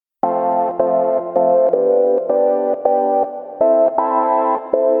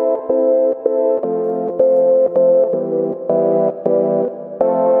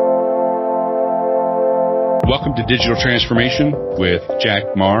Welcome to Digital Transformation with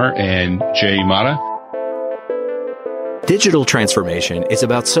Jack Maher and Jay Mata. Digital transformation is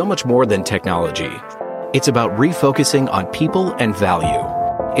about so much more than technology. It's about refocusing on people and value.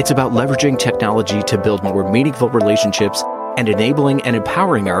 It's about leveraging technology to build more meaningful relationships and enabling and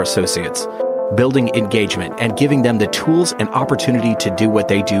empowering our associates, building engagement and giving them the tools and opportunity to do what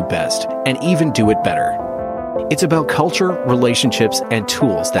they do best and even do it better. It's about culture, relationships, and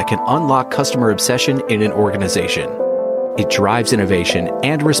tools that can unlock customer obsession in an organization. It drives innovation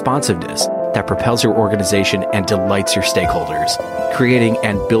and responsiveness that propels your organization and delights your stakeholders, creating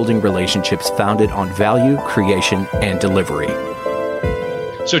and building relationships founded on value, creation, and delivery.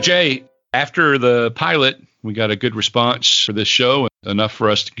 So, Jay, after the pilot, we got a good response for this show, enough for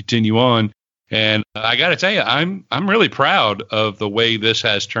us to continue on. And I got to tell you, I'm really proud of the way this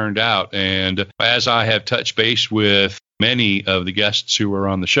has turned out. And as I have touched base with many of the guests who are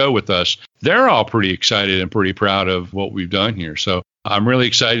on the show with us, they're all pretty excited and pretty proud of what we've done here. So I'm really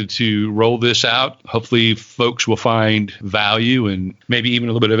excited to roll this out. Hopefully folks will find value and maybe even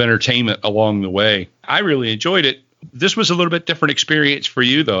a little bit of entertainment along the way. I really enjoyed it. This was a little bit different experience for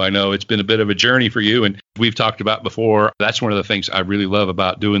you, though. I know it's been a bit of a journey for you, and we've talked about before. That's one of the things I really love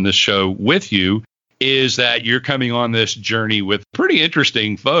about doing this show with you is that you're coming on this journey with pretty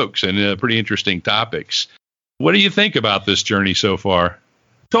interesting folks and pretty interesting topics. What do you think about this journey so far?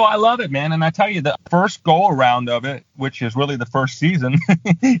 So I love it, man. And I tell you, the first go around of it, which is really the first season,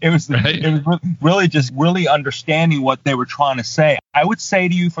 it was really just really understanding what they were trying to say. I would say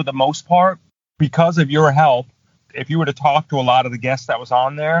to you, for the most part, because of your help, if you were to talk to a lot of the guests that was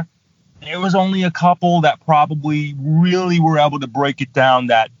on there, it was only a couple that probably really were able to break it down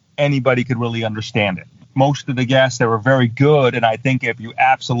that anybody could really understand it. Most of the guests, they were very good. And I think if you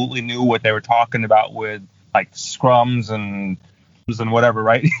absolutely knew what they were talking about with like scrums and whatever,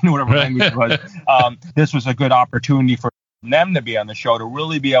 right? Whatever language it was, this was a good opportunity for them to be on the show, to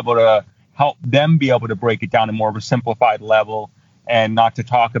really be able to help them be able to break it down in more of a simplified level and not to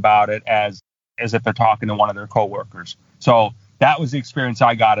talk about it as if they're talking to one of their coworkers. So that was the experience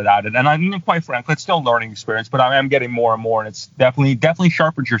I got it out of. And I'm quite frankly, it's still a learning experience, but I am getting more and more, and it's definitely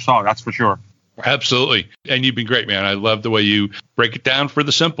sharpens your saw. That's for sure. Absolutely. And you've been great, man. I love the way you break it down for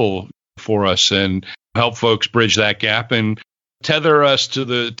the simple for us and help folks bridge that gap and tether us to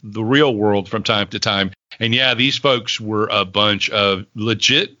the real world from time to time. And yeah, these folks were a bunch of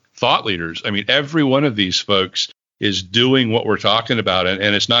legit thought leaders. I mean, every one of these folks is doing what we're talking about.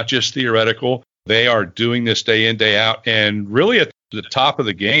 And it's not just theoretical. They are doing this day in, day out, and really at the top of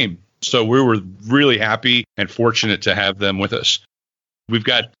the game. So we were really happy and fortunate to have them with us. We've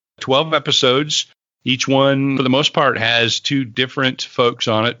got 12 episodes. Each one, for the most part, has two different folks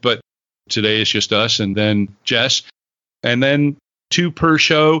on it, but today is just us and then Jess, and then two per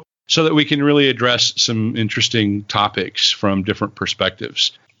show so that we can really address some interesting topics from different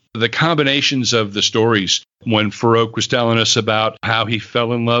perspectives. The combinations of the stories, when Farouk was telling us about how he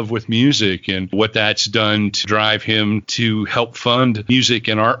fell in love with music and what that's done to drive him to help fund music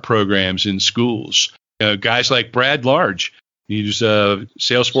and art programs in schools. Guys like Brad Large, he's a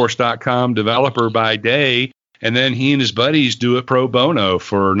Salesforce.com developer by day, and then he and his buddies do it pro bono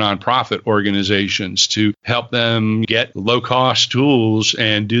for nonprofit organizations to help them get low-cost tools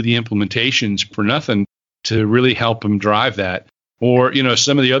and do the implementations for nothing to really help them drive that. Or,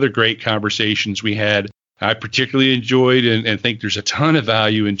 some of the other great conversations we had, I particularly enjoyed and think there's a ton of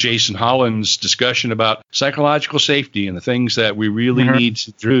value in Jason Holland's discussion about psychological safety and the things that we really need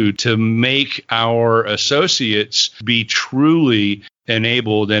to do to make our associates be truly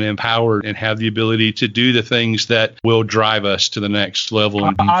enabled and empowered and have the ability to do the things that will drive us to the next level.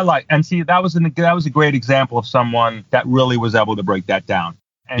 And see, that was a great example of someone that really was able to break that down.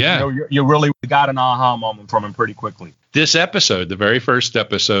 And you really got an aha moment from him pretty quickly. This episode, the very first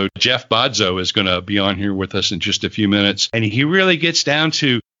episode, Jeff Bodzo is going to be on here with us in just a few minutes. And he really gets down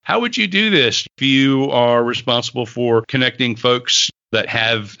to how would you do this if you are responsible for connecting folks that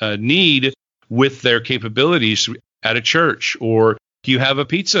have a need with their capabilities at a church, or you have a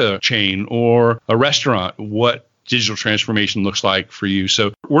pizza chain or a restaurant, what digital transformation looks like for you.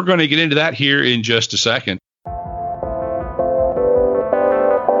 So we're going to get into that here in just a second.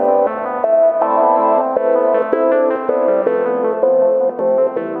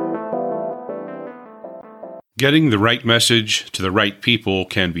 Getting the right message to the right people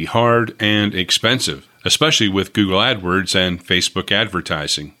can be hard and expensive, especially with Google AdWords and Facebook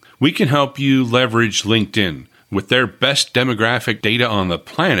advertising. We can help you leverage LinkedIn with their best demographic data on the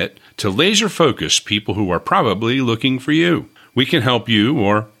planet to laser focus people who are probably looking for you. We can help you,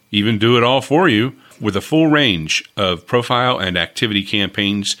 or even do it all for you, with a full range of profile and activity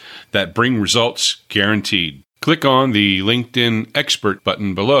campaigns that bring results guaranteed. Click on the LinkedIn Expert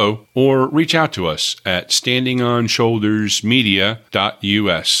button below or reach out to us at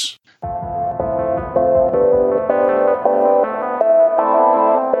standingonshoulders.media.us.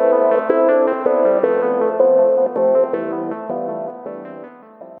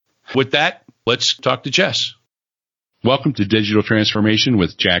 With that, let's talk to Jess. Welcome to Digital Transformation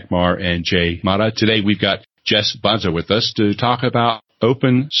with Jack Maher and Jay Maher. Today we've got Jess Bodzo with us to talk about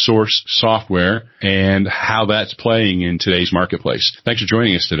open source software and how that's playing in today's marketplace. Thanks for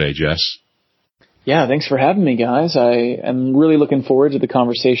joining us today, Jess. Yeah, thanks for having me, guys. I am really looking forward to the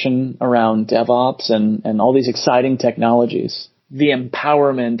conversation around DevOps and all these exciting technologies. The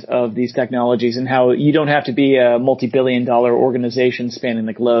empowerment of these technologies and how you don't have to be a multi-billion-dollar organization spanning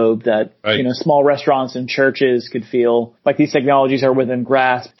the globe that, right. Small restaurants and churches could feel like these technologies are within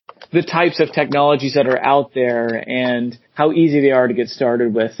grasp. The types of technologies that are out there and how easy they are to get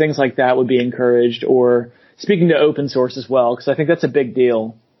started with, things like that would be encouraged, or speaking to open source as well, because I think that's a big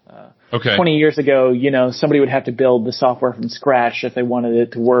deal. Okay. 20 years ago, somebody would have to build the software from scratch if they wanted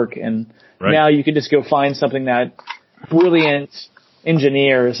it to work. And now you can just go find something that brilliant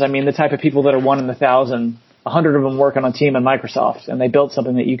engineers, the type of people that are 1 in 1,000, 100 of them work on a team at Microsoft, and they built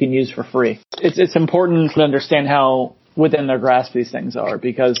something that you can use for free. It's important to understand how within their grasp these things are,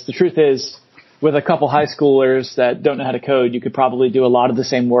 because the truth is, with a couple high schoolers that don't know how to code, you could probably do a lot of the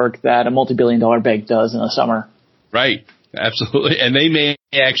same work that a multi-billion-dollar bank does in a summer. Right. Absolutely. And they may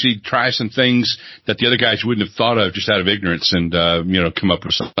actually try some things that the other guys wouldn't have thought of just out of ignorance and, come up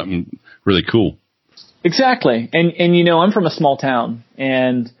with something really cool. Exactly. And I'm from a small town,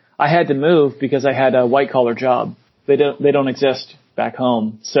 and I had to move because I had a white-collar job. They don't exist back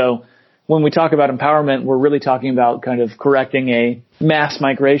home. So when we talk about empowerment, we're really talking about kind of correcting a mass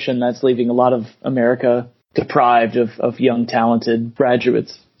migration that's leaving a lot of America deprived of young, talented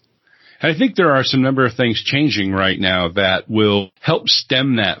graduates. I think there are some number of things changing right now that will help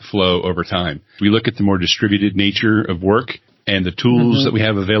stem that flow over time. We look at the more distributed nature of work and the tools that we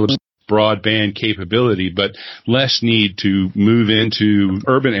have available, broadband capability, but less need to move into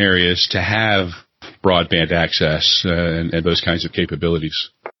urban areas to have broadband access and those kinds of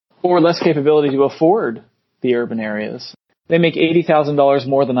capabilities. Or less capability to afford the urban areas. They make $80,000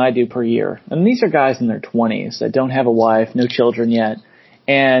 more than I do per year. And these are guys in their 20s that don't have a wife, no children yet.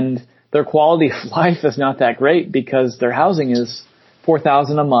 And their quality of life is not that great because their housing is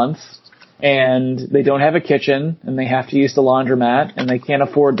 $4,000 a month, and they don't have a kitchen, and they have to use the laundromat, and they can't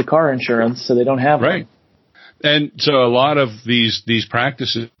afford the car insurance, so they don't have one. And so a lot of these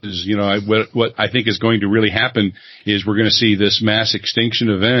practices, what I think is going to really happen is we're going to see this mass extinction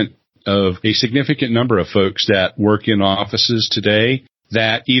event of a significant number of folks that work in offices today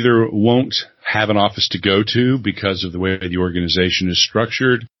that either won't have an office to go to because of the way the organization is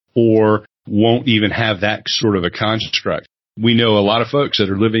structured, or won't even have that sort of a construct. We know a lot of folks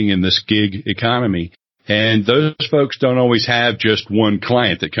that are living in this gig economy, and those folks don't always have just one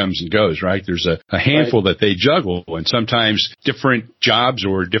client that comes and goes, right? There's a handful that they juggle, and sometimes different jobs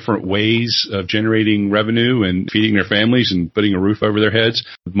or different ways of generating revenue and feeding their families and putting a roof over their heads.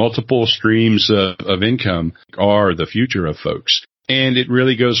 Multiple streams of income are the future of folks. And it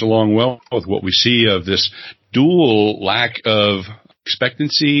really goes along well with what we see of this dual lack of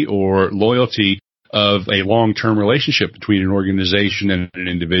expectancy or loyalty of a long-term relationship between an organization and an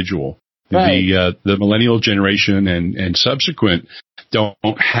individual. Right. The millennial generation and subsequent don't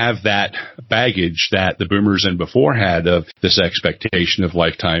have that baggage that the boomers and before had of this expectation of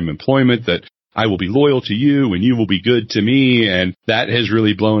lifetime employment, that I will be loyal to you and you will be good to me. And that has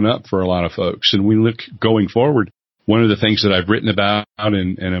really blown up for a lot of folks. And we look going forward, one of the things that I've written about,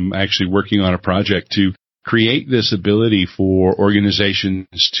 and I'm actually working on a project to create this ability for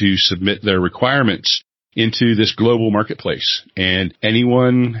organizations to submit their requirements into this global marketplace. And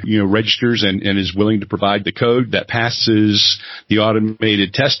anyone, registers and is willing to provide the code that passes the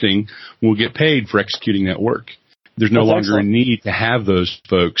automated testing will get paid for executing that work. There's no longer a need to have those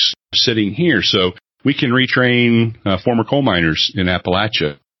folks sitting here. So we can retrain former coal miners in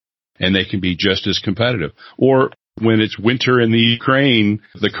Appalachia, and they can be just as competitive. Or when it's winter in the Ukraine,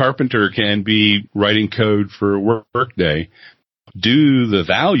 the carpenter can be writing code for Workday, do the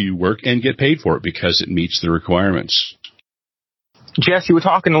value work, and get paid for it because it meets the requirements. Jess, you were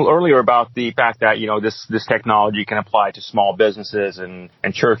talking earlier about the fact that, this technology can apply to small businesses and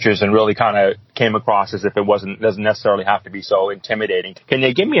churches, and really kind of came across as if it doesn't necessarily have to be so intimidating. Can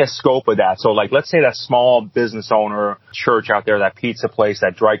you give me a scope of that? So let's say that small business owner, church out there, that pizza place,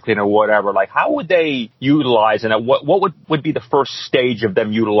 that dry cleaner, whatever, how would they utilize, and what would be the first stage of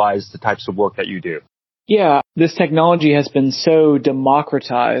them utilize the types of work that you do? Yeah, this technology has been so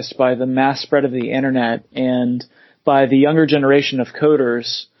democratized by the mass spread of the internet and by the younger generation of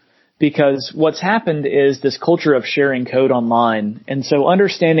coders, because what's happened is this culture of sharing code online. And so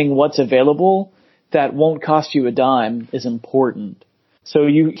understanding what's available that won't cost you a dime is important. So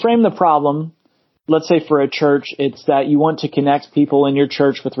you frame the problem. Let's say for a church, it's that you want to connect people in your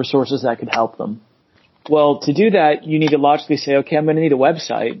church with resources that could help them. Well, to do that, you need to logically say, okay, I'm going to need a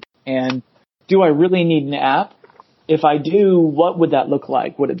website. And do I really need an app? If I do, what would that look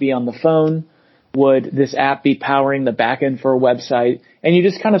like? Would it be on the phone? Would this app be powering the backend for a website? And you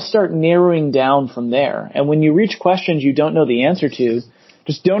just kind of start narrowing down from there. And when you reach questions you don't know the answer to,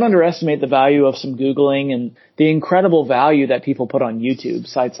 just don't underestimate the value of some Googling and the incredible value that people put on YouTube,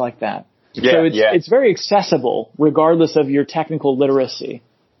 sites like that. Yeah, so it's very accessible regardless of your technical literacy.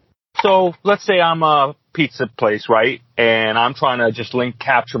 So let's say I'm a pizza place, right? And I'm trying to just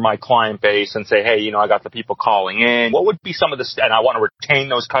capture my client base and say, hey, I got the people calling in. What would be some of the, and I want to retain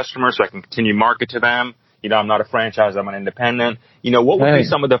those customers so I can continue to market to them. I'm not a franchise, I'm an independent. What would be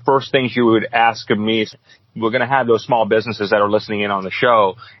some of the first things you would ask of me? We're going to have those small businesses that are listening in on the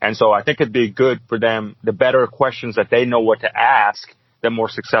show. And so I think it'd be good for them, the better questions that they know what to ask, the more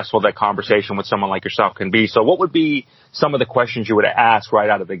successful that conversation with someone like yourself can be. So what would be some of the questions you would ask right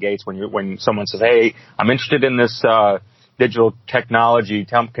out of the gates when someone says, hey, I'm interested in this digital technology.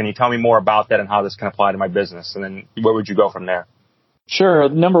 Can you tell me more about that and how this can apply to my business? And then where would you go from there? Sure.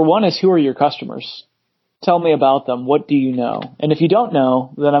 Number one is, who are your customers? Tell me about them. What do you know? And if you don't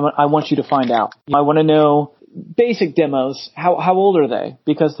know, then I want you to find out. I want to know basic demos. How old are they?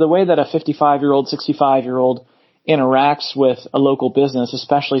 Because the way that a 55-year-old, 65-year-old interacts with a local business,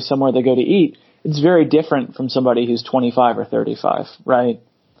 especially somewhere they go to eat, it's very different from somebody who's 25 or 35, right?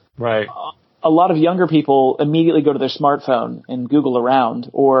 Right. A lot of younger people immediately go to their smartphone and Google around,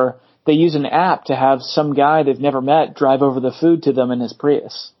 or they use an app to have some guy they've never met drive over the food to them in his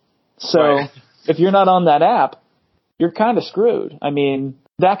Prius. So if you're not on that app, you're kind of screwed. I mean,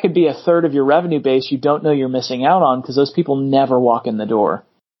 that could be a third of your revenue base you don't know you're missing out on because those people never walk in the door.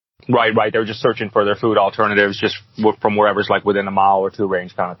 Right. They're just searching for their food alternatives just from wherever's like within a mile or two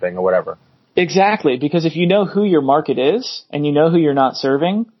range kind of thing or whatever. Exactly. Because if you know who your market is and you know who you're not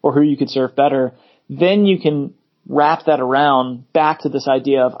serving or who you could serve better, then you can wrap that around back to this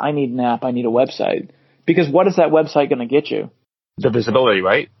idea of I need an app, I need a website. Because what is that website going to get you? The visibility,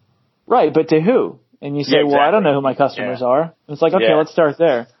 right? Right. But to who? And you say, exactly. Well, I don't know who my customers are. And it's like, okay, let's start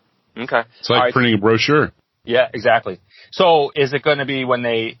there. Okay. It's like printing a brochure. Yeah, exactly. So is it going to be when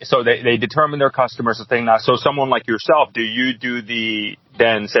they determine their customers a thing now? So someone like yourself, do you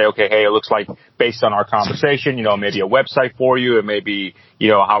then say, okay, hey, it looks like based on our conversation, maybe a website for you and maybe,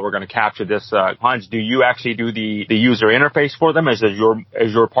 how we're going to capture this clients. Do you actually do the user interface for them? Is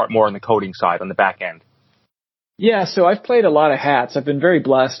your part more on the coding side, on the back end? Yeah, so I've played a lot of hats. I've been very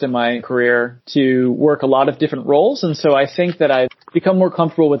blessed in my career to work a lot of different roles. And so I think that I've become more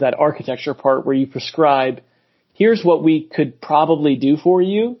comfortable with that architecture part where you prescribe, here's what we could probably do for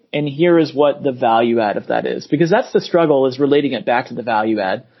you, and here is what the value add of that is. Because that's the struggle, is relating it back to the value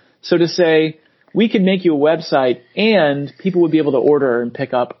add. So to say, we could make you a website and people would be able to order and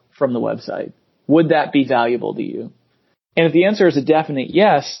pick up from the website. Would that be valuable to you? And if the answer is a definite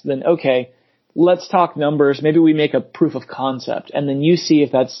yes, then okay, let's talk numbers. Maybe we make a proof of concept, and then you see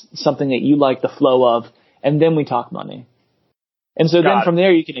if that's something that you like the flow of, and then we talk money. And so then from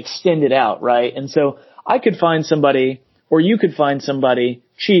there you can extend it out, right? And so I could find somebody, or you could find somebody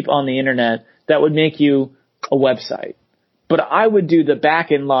cheap on the internet that would make you a website. But I would do the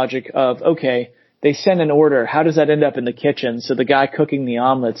back-end logic of, okay, they send an order. How does that end up in the kitchen? So the guy cooking the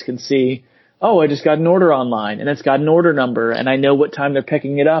omelets can see, oh, I just got an order online, and it's got an order number, and I know what time they're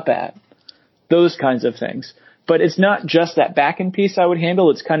picking it up at. Those kinds of things. But it's not just that back-end piece I would handle.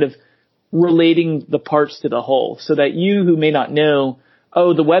 It's kind of relating the parts to the whole so that you who may not know,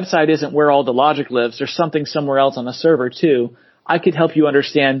 oh, the website isn't where all the logic lives. There's something somewhere else on the server too. I could help you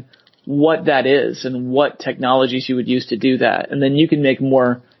understand what that is and what technologies you would use to do that. And then you can make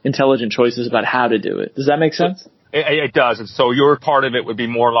more intelligent choices about how to do it. Does that make sense? It does. And so your part of it would be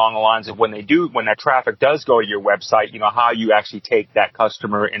more along the lines of when that traffic does go to your website, how you actually take that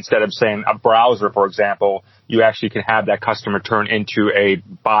customer instead of saying a browser, for example, you actually can have that customer turn into a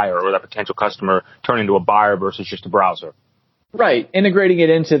buyer or that potential customer turn into a buyer versus just a browser. Right. Integrating it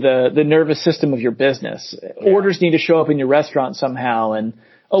into the nervous system of your business. Yeah. Orders need to show up in your restaurant somehow. And,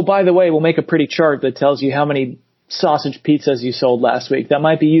 oh, by the way, we'll make a pretty chart that tells you how many sausage pizzas you sold last week. That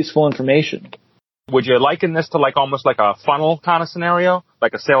might be useful information. Would you liken this to almost like a funnel kind of scenario,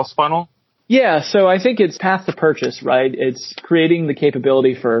 like a sales funnel? Yeah, so I think it's path to purchase, right? It's creating the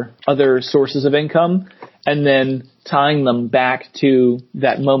capability for other sources of income. and then tying them back to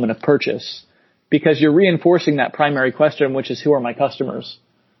that moment of purchase, because you're reinforcing that primary question, which is, who are my customers?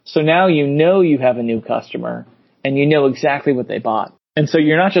 So now you have a new customer and you know exactly what they bought. And so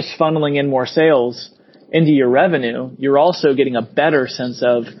you're not just funneling in more sales into your revenue, you're also getting a better sense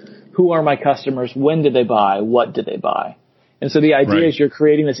of who are my customers, when did they buy, what did they buy? And so the idea is you're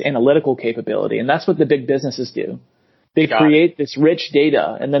creating this analytical capability, and that's what the big businesses do. They create this rich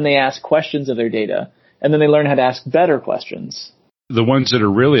data, and then they ask questions of their data, and then they learn how to ask better questions. The ones that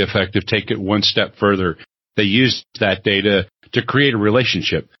are really effective take it one step further. They use that data to create a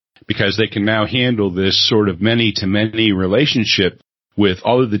relationship, because they can now handle this sort of many-to-many relationship with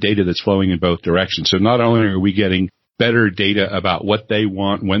all of the data that's flowing in both directions. So not only are we getting better data about what they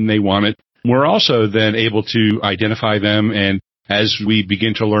want, when they want it, we're also then able to identify them. And as we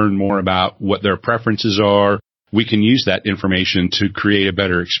begin to learn more about what their preferences are, we can use that information to create a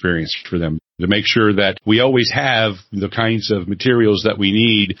better experience for them, to make sure that we always have the kinds of materials that we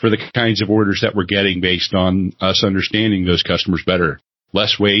need for the kinds of orders that we're getting based on us understanding those customers better.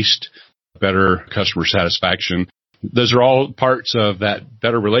 Less waste, better customer satisfaction. Those are all parts of that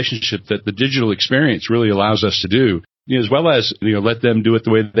better relationship that the digital experience really allows us to do, as well as, let them do it the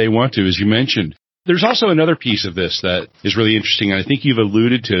way they want to, as you mentioned. There's also another piece of this that is really interesting, and I think you've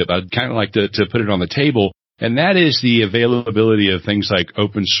alluded to it. I'd kind of like to put it on the table, and that is the availability of things like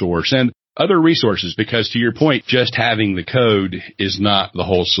open source and other resources, because to your point, just having the code is not the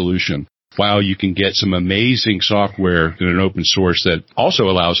whole solution. While you can get some amazing software in an open source that also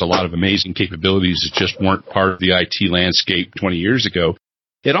allows a lot of amazing capabilities that just weren't part of the IT landscape 20 years ago,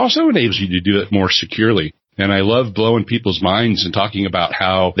 it also enables you to do it more securely. And I love blowing people's minds and talking about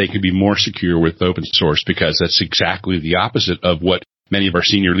how they can be more secure with open source, because that's exactly the opposite of what many of our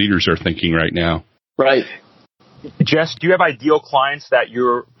senior leaders are thinking right now. Right. Jess, do you have ideal clients that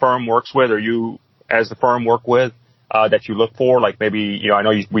your firm works with, or you as the firm work with, that you look for? Like maybe, I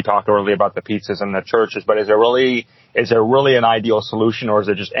know we talked earlier about the pizzas and the churches, but is there really an ideal solution, or is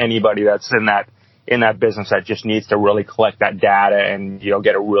it just anybody that's in that business that just needs to really collect that data and,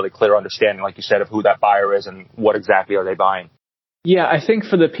 get a really clear understanding, like you said, of who that buyer is and what exactly are they buying? Yeah, I think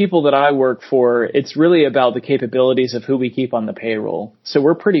for the people that I work for, it's really about the capabilities of who we keep on the payroll. So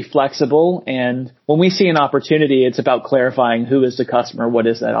we're pretty flexible, and when we see an opportunity, it's about clarifying who is the customer, what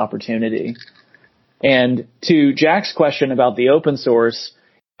is that opportunity. And to Jack's question about the open source,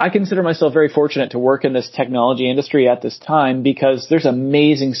 I consider myself very fortunate to work in this technology industry at this time, because there's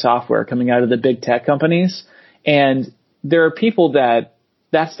amazing software coming out of the big tech companies, and there are people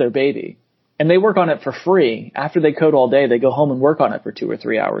that's their baby. And they work on it for free. After they code all day, they go home and work on it for 2 or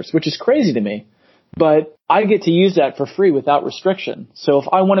 3 hours, which is crazy to me. But I get to use that for free without restriction. So if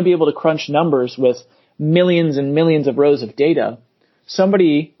I want to be able to crunch numbers with millions and millions of rows of data,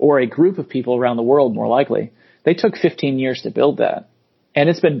 somebody or a group of people around the world, more likely, they took 15 years to build that. And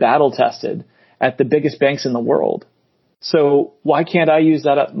it's been battle tested at the biggest banks in the world. So why can't I use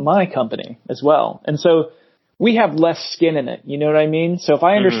that at my company as well? And so we have less skin in it. You know what I mean? So if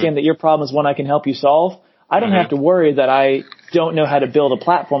I understand that your problem is one I can help you solve, I don't have to worry that I don't know how to build a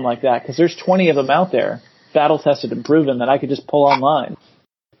platform like that, because there's 20 of them out there, battle tested and proven, that I could just pull online.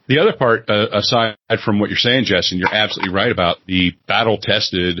 The other part, aside from what you're saying, Jess, and you're absolutely right about the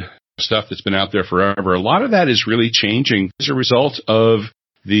battle-tested stuff that's been out there forever, a lot of that is really changing as a result of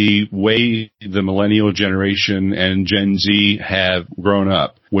the way the millennial generation and Gen Z have grown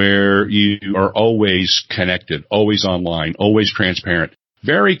up, where you are always connected, always online, always transparent,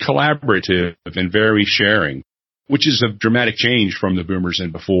 very collaborative and very sharing, which is a dramatic change from the boomers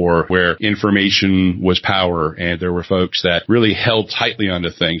and before, where information was power and there were folks that really held tightly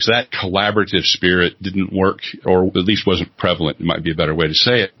onto things. That collaborative spirit didn't work, or at least wasn't prevalent, it might be a better way to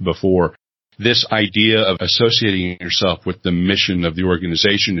say it, before. This idea of associating yourself with the mission of the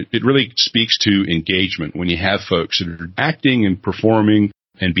organization, it really speaks to engagement when you have folks that are acting and performing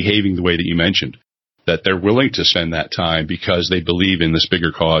and behaving the way that you mentioned, that they're willing to spend that time because they believe in this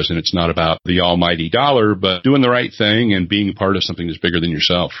bigger cause, and it's not about the almighty dollar, but doing the right thing and being part of something that's bigger than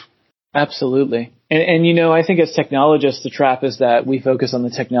yourself. Absolutely. And I think as technologists, the trap is that we focus on the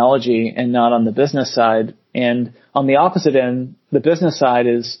technology and not on the business side. And on the opposite end, the business side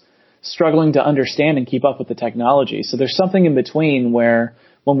is struggling to understand and keep up with the technology. So there's something in between where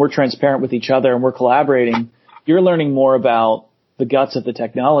when we're transparent with each other and we're collaborating, you're learning more about the guts of the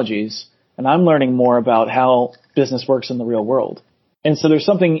technologies, and I'm learning more about how business works in the real world. And so there's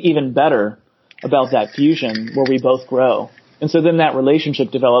something even better about that fusion where we both grow. And so then that relationship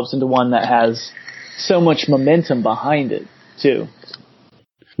develops into one that has so much momentum behind it too.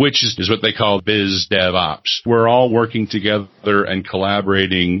 Which is what they call biz dev ops. We're all working together and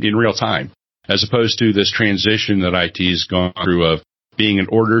collaborating in real time. as opposed to this transition that IT has gone through of being an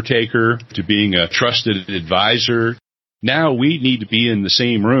order taker to being a trusted advisor. Now we need to be in the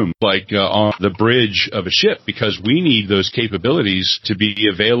same room, like on the bridge of a ship, because we need those capabilities to be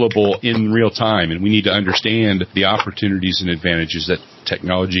available in real time. And we need to understand the opportunities and advantages that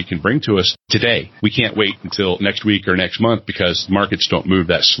technology can bring to us today. We can't wait until next week or next month because markets don't move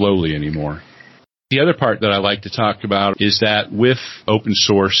that slowly anymore. The other part that I like to talk about is that with open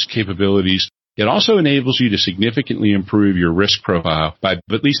source capabilities, it also enables you to significantly improve your risk profile by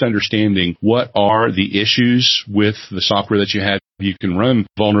at least understanding what are the issues with the software that you have. You can run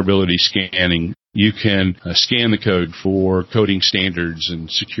vulnerability scanning. You can scan the code for coding standards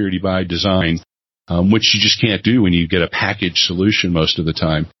and security by design, which you just can't do when you get a packaged solution most of the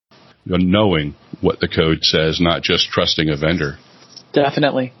time. Knowing what the code says, not just trusting a vendor.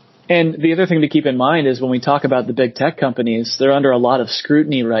 Definitely. And the other thing to keep in mind is when we talk about the big tech companies, they're under a lot of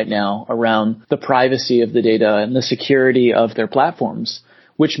scrutiny right now around the privacy of the data and the security of their platforms,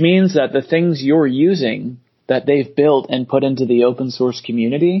 which means that the things you're using that they've built and put into the open source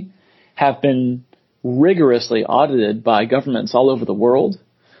community have been rigorously audited by governments all over the world,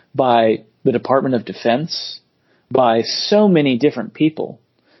 by the Department of Defense, by so many different people.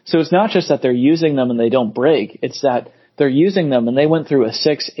 So it's not just that they're using them and they don't break, it's that they're using them and they went through a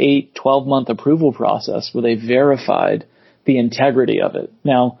 6, 8, 12-month approval process where they verified the integrity of it.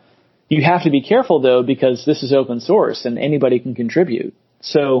 Now, you have to be careful, though, because this is open source and anybody can contribute.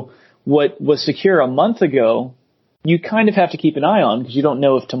 So what was secure a month ago, you kind of have to keep an eye on because you don't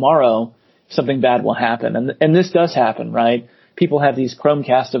know if tomorrow something bad will happen. And this does happen, right? People have these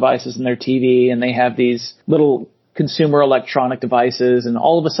Chromecast devices in their TV and they have these little consumer electronic devices, and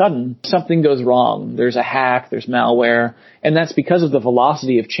all of a sudden something goes wrong. There's a hack, there's malware, and that's because of the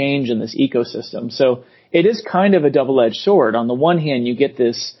velocity of change in this ecosystem. So it is kind of a double-edged sword. On the one hand, you get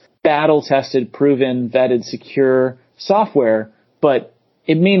this battle-tested, proven, vetted, secure software, but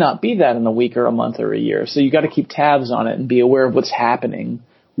it may not be that in a week or a month or a year. So you got to keep tabs on it and be aware of what's happening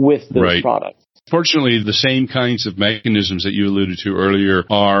with those products. Fortunately, the same kinds of mechanisms that you alluded to earlier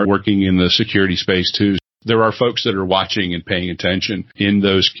are working in the security space too. There are folks that are watching and paying attention in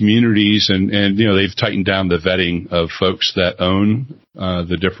those communities, and they've tightened down the vetting of folks that own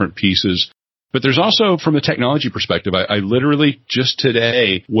the different pieces. But there's also, from a technology perspective, I literally just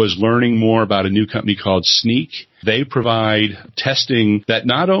today was learning more about a new company called Sneak. They provide testing that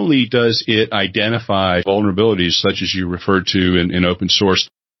not only does it identify vulnerabilities, such as you referred to in open source,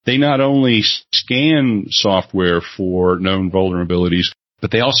 they not only scan software for known vulnerabilities, but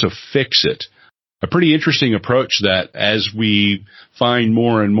they also fix it. A pretty interesting approach that as we find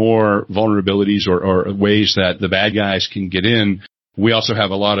more and more vulnerabilities or ways that the bad guys can get in, we also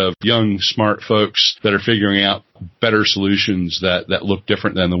have a lot of young, smart folks that are figuring out better solutions that look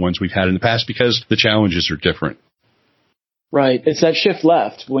different than the ones we've had in the past because the challenges are different. Right. It's that shift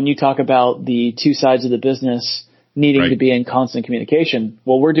left when you talk about the two sides of the business needing to be in constant communication.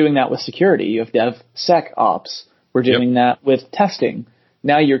 Well, we're doing that with security. You have DevSecOps. We're doing that with testing.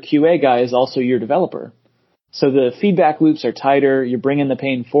 Now your QA guy is also your developer. So the feedback loops are tighter, you're bringing the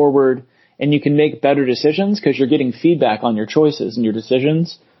pain forward, and you can make better decisions because you're getting feedback on your choices and your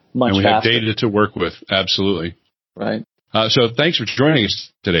decisions much faster. And we have data to work with, absolutely. Right. So thanks for joining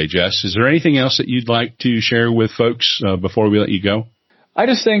us today, Jess. Is there anything else that you'd like to share with folks before we let you go? I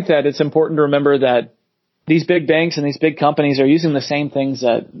just think that it's important to remember that these big banks and these big companies are using the same things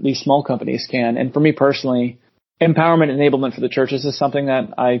that these small companies can. And for me personally, empowerment and enablement for the churches is something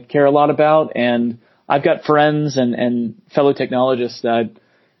that I care a lot about. And I've got friends and fellow technologists that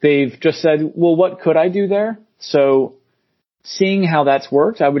they've just said, well, what could I do there? So seeing how that's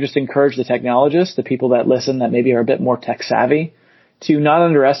worked, I would just encourage the technologists, the people that listen that maybe are a bit more tech savvy, to not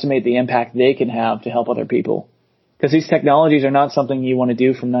underestimate the impact they can have to help other people. Because these technologies are not something you want to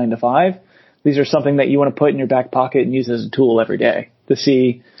do from 9 to 5. These are something that you want to put in your back pocket and use as a tool every day to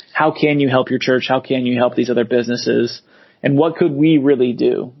see how can you help your church, how can you help these other businesses, and what could we really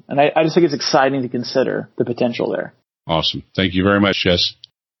do? And I just think it's exciting to consider the potential there. Awesome. Thank you very much, Jess.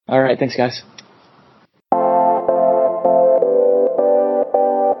 All right. Thanks, guys.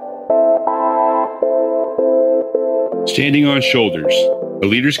 Standing on Shoulders, a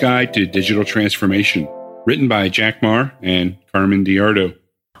leader's guide to digital transformation, written by Jack Maher and Carmen Diardo.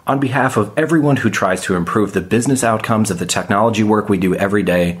 On behalf of everyone who tries to improve the business outcomes of the technology work we do every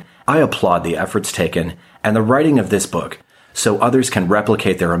day, I applaud the efforts taken and the writing of this book so others can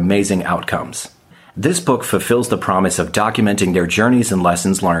replicate their amazing outcomes. This book fulfills the promise of documenting their journeys and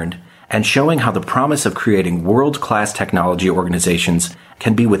lessons learned and showing how the promise of creating world-class technology organizations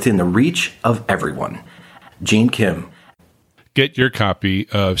can be within the reach of everyone. Gene Kim. Get your copy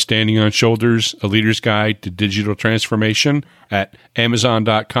of Standing on Shoulders, A Leader's Guide to Digital Transformation at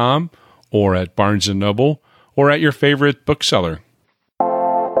Amazon.com or at Barnes & Noble or at your favorite bookseller.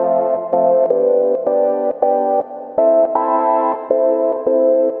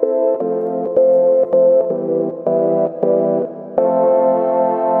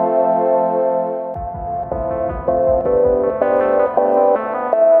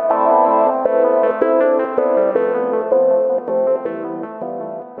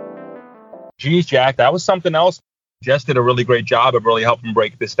 Geez, Jack, that was something else. Jess did a really great job of really helping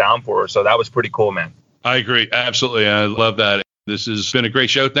break this down for her. So that was pretty cool, man. I agree. Absolutely. I love that. This has been a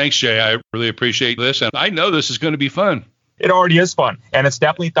great show. Thanks, Jay. I really appreciate this. And I know this is going to be fun. It already is fun. And it's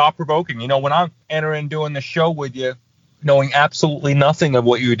definitely thought-provoking. You know, when I'm entering doing the show with you, knowing absolutely nothing of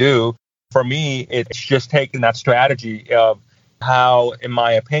what you do, for me, it's just taking that strategy of how, in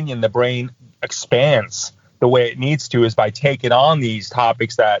my opinion, the brain expands the way it needs to is by taking on these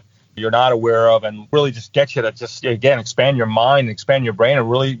topics that you're not aware of and really just get you to just, again, expand your mind, expand your brain.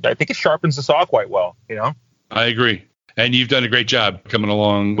 And really, I think it sharpens us all quite well, you know? I agree. And you've done a great job coming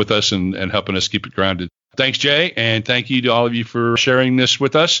along with us and helping us keep it grounded. Thanks, Jay. And thank you to all of you for sharing this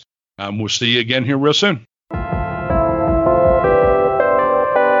with us. We'll see you again here real soon.